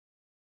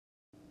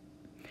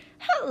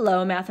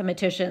Hello,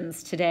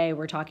 mathematicians. Today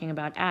we're talking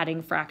about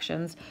adding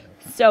fractions.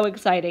 So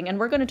exciting. And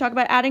we're going to talk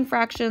about adding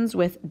fractions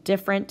with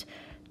different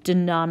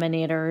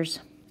denominators.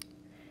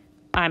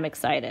 I'm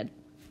excited.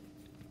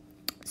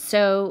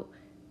 So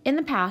in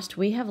the past,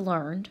 we have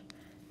learned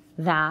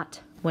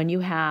that when you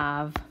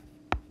have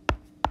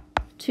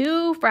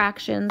two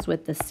fractions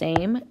with the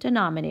same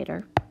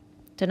denominator,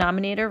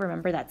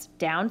 remember that's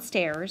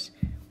downstairs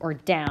or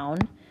down,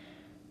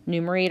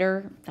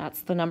 numerator,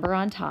 that's the number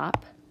on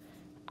top.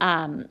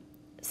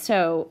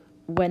 So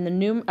when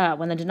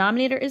the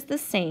denominator is the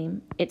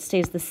same, it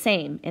stays the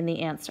same in the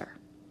answer.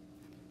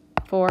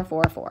 4,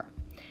 4, 4.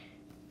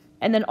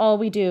 And then all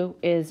we do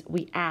is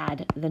we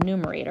add the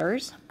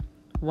numerators.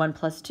 1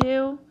 plus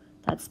 2,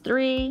 that's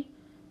 3.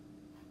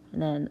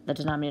 And then the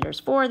denominator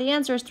is 4. The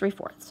answer is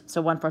 3/4.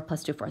 So 1/4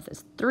 plus 2/4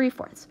 is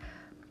 3/4.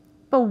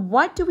 But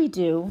what do we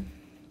do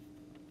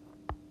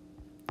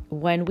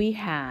when we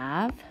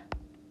have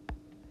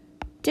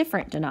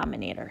different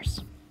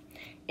denominators?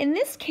 In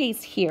this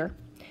case here,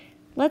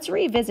 let's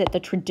revisit the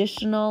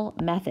traditional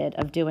method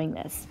of doing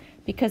this,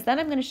 because then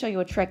I'm going to show you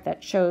a trick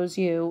that shows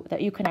you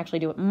that you can actually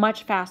do it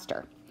much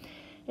faster.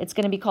 It's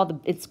going to be called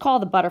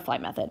the butterfly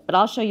method, but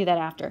I'll show you that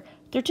after.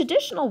 The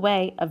traditional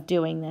way of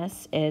doing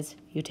this is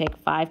you take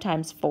 5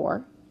 times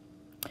 4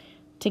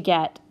 to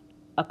get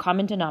a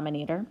common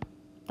denominator.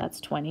 That's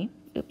 20.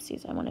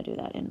 Oopsies, I want to do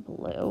that in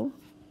blue.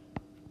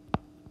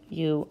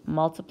 You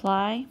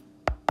multiply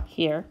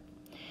here.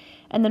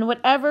 And then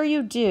whatever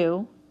you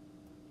do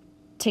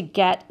to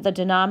get the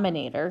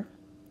denominator,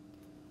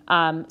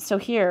 so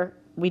here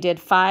we did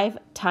 5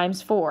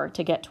 times 4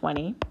 to get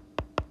 20.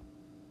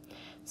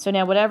 So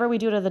now whatever we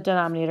do to the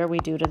denominator, we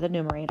do to the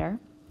numerator.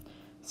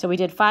 So we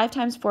did 5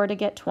 times 4 to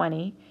get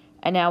 20,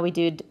 and now we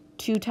did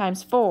 2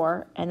 times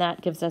 4, and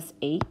that gives us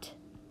 8.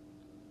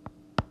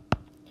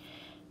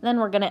 Then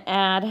we're going to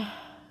add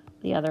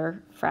the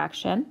other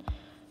fraction.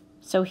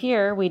 So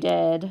here we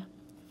did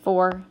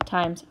 4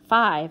 times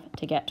 5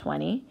 to get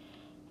 20,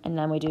 and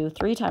then we do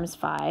 3 times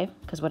 5,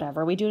 because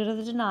whatever we do to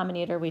the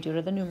denominator, we do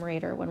to the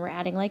numerator when we're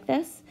adding like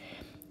this,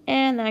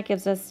 and that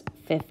gives us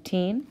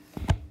 15.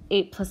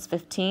 8 plus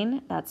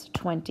 15, that's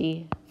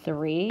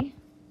 23.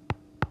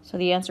 So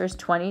the answer is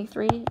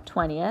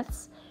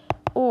 23/20,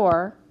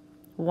 or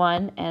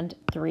 1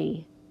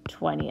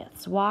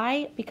 3/20.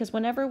 Why? Because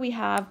whenever we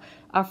have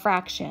a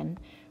fraction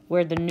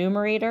where the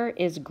numerator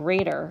is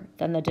greater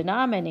than the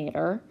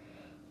denominator,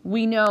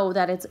 we know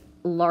that it's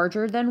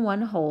larger than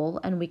one whole,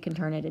 and we can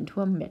turn it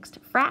into a mixed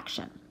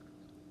fraction.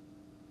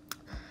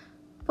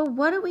 But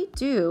what do we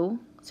do?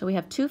 So we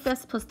have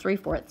 2/5 plus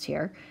 3/4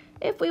 here.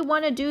 If we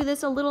want to do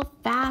this a little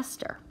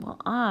faster, well,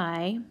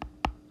 I'm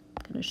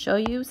going to show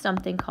you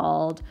something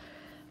called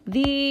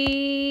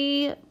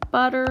the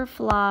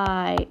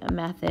butterfly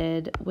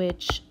method,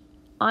 which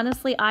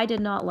honestly I did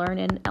not learn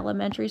in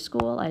elementary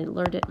school. I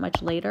learned it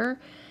much later,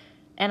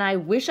 and I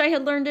wish I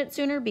had learned it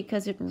sooner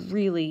because it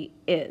really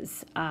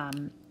is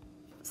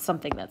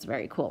something that's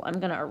very cool.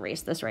 I'm going to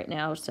erase this right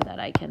now so that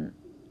I can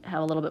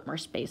have a little bit more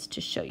space to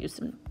show you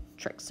some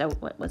tricks. So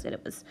what was it?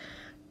 It was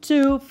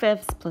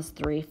 2/5 plus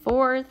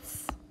 3/4.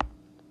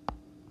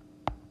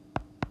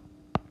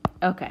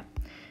 Okay,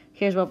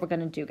 here's what we're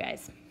going to do,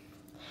 guys.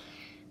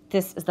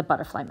 This is the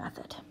butterfly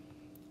method.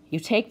 You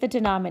take the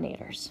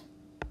denominators,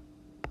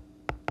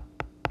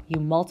 you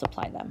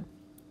multiply them,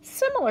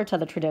 similar to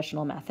the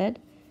traditional method.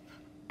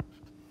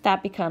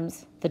 That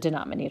becomes the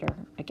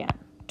denominator again,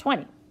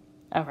 20.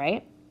 All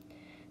right,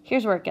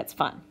 here's where it gets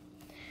fun.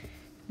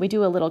 We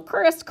do a little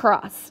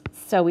crisscross.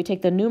 So we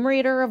take the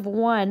numerator of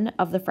one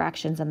of the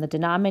fractions and the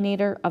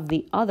denominator of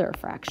the other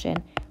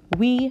fraction.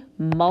 We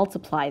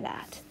multiply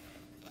that.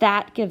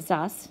 That gives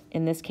us,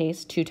 in this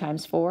case, 2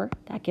 times 4.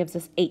 That gives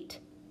us 8.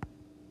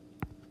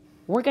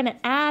 We're going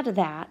to add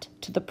that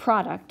to the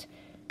product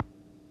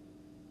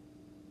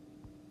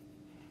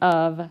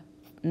of,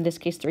 in this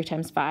case, 3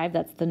 times 5.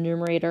 That's the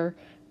numerator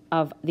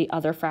of the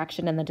other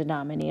fraction and the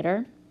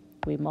denominator.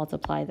 We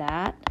multiply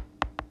that.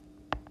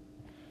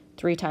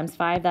 3 times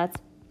 5,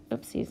 that's,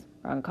 oopsies,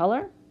 wrong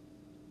color.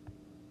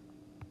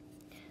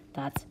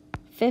 That's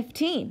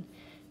 15.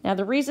 Now,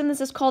 the reason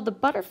this is called the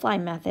butterfly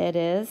method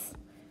is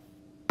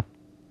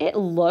it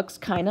looks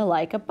kind of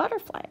like a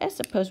butterfly. I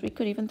suppose we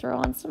could even throw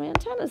on some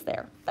antennas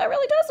there. That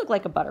really does look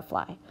like a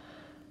butterfly.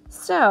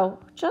 So,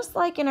 just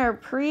like in our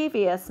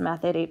previous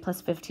method, 8 plus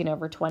 15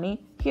 over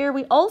 20, here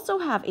we also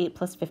have 8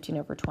 plus 15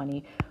 over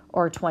 20,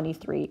 or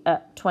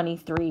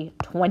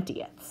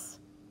 23/20.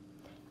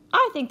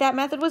 I think that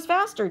method was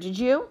faster, did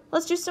you?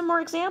 Let's do some more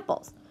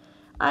examples.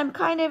 I'm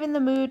kind of in the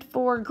mood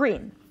for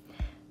green.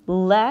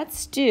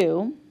 Let's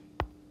do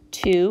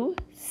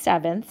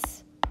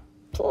 2/7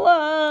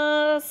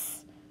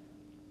 plus,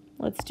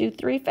 let's do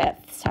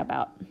 3/5. How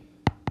about?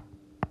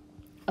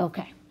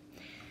 Okay.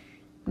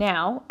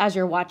 Now, as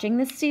you're watching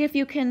this, see if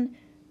you can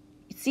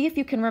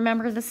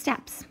remember the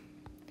steps.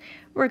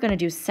 We're going to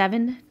do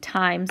 7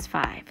 times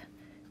 5.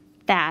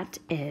 That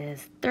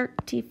is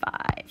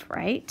 35,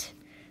 right?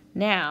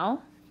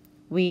 Now,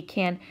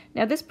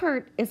 now this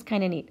part is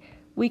kind of neat.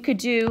 we could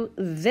do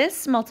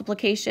this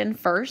multiplication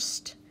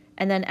first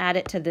and then add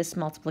it to this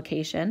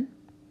multiplication.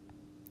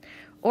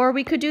 Or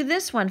we could do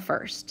this one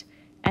first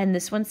and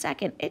this one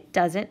second. It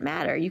doesn't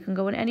matter. You can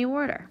go in any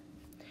order.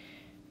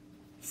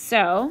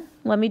 So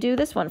let me do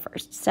this one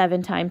first.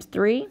 7 times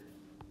 3,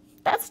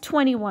 that's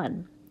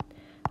 21.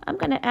 I'm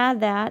going to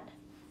add that,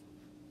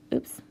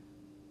 oops.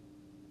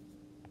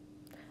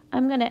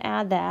 I'm going to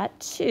add that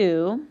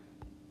to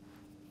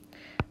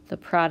the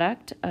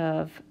product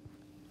of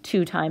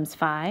 2 times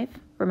 5.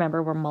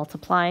 Remember, we're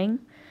multiplying.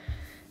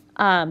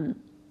 2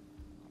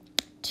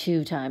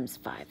 times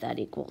 5, that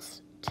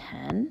equals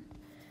 10.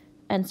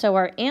 And so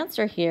our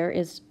answer here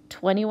is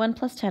 21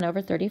 plus 10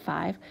 over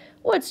 35.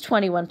 What's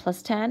 21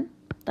 plus 10?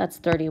 That's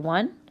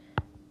 31.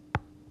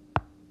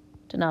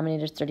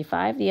 Denominator is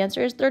 35. The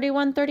answer is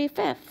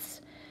 31/35.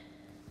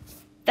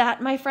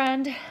 That, my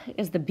friend,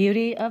 is the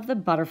beauty of the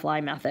butterfly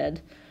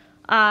method.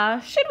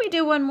 Should we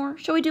do one more?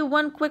 Should we do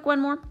one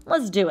more?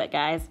 Let's do it,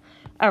 guys.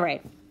 All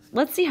right.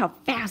 Let's see how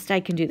fast I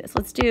can do this.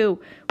 Let's do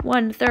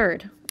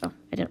 1/3. Oh,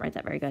 I didn't write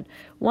that very good.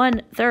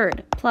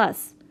 1/3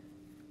 plus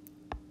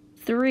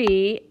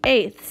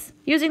 3/8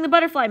 using the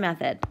butterfly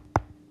method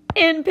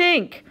in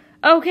pink.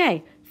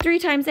 Okay, 3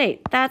 times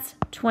 8, that's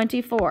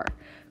 24.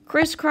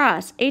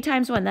 Crisscross, 8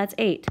 times 1, that's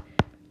 8.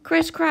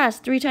 Crisscross,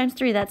 3 times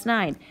 3, that's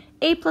 9.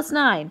 8 plus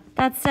 9,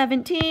 that's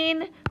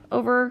 17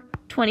 over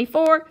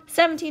 24.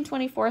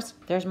 17/24.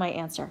 There's my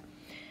answer.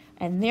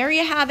 And there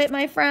you have it,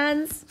 my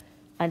friends.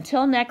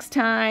 Until next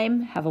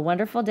time, have a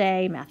wonderful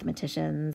day, mathematicians.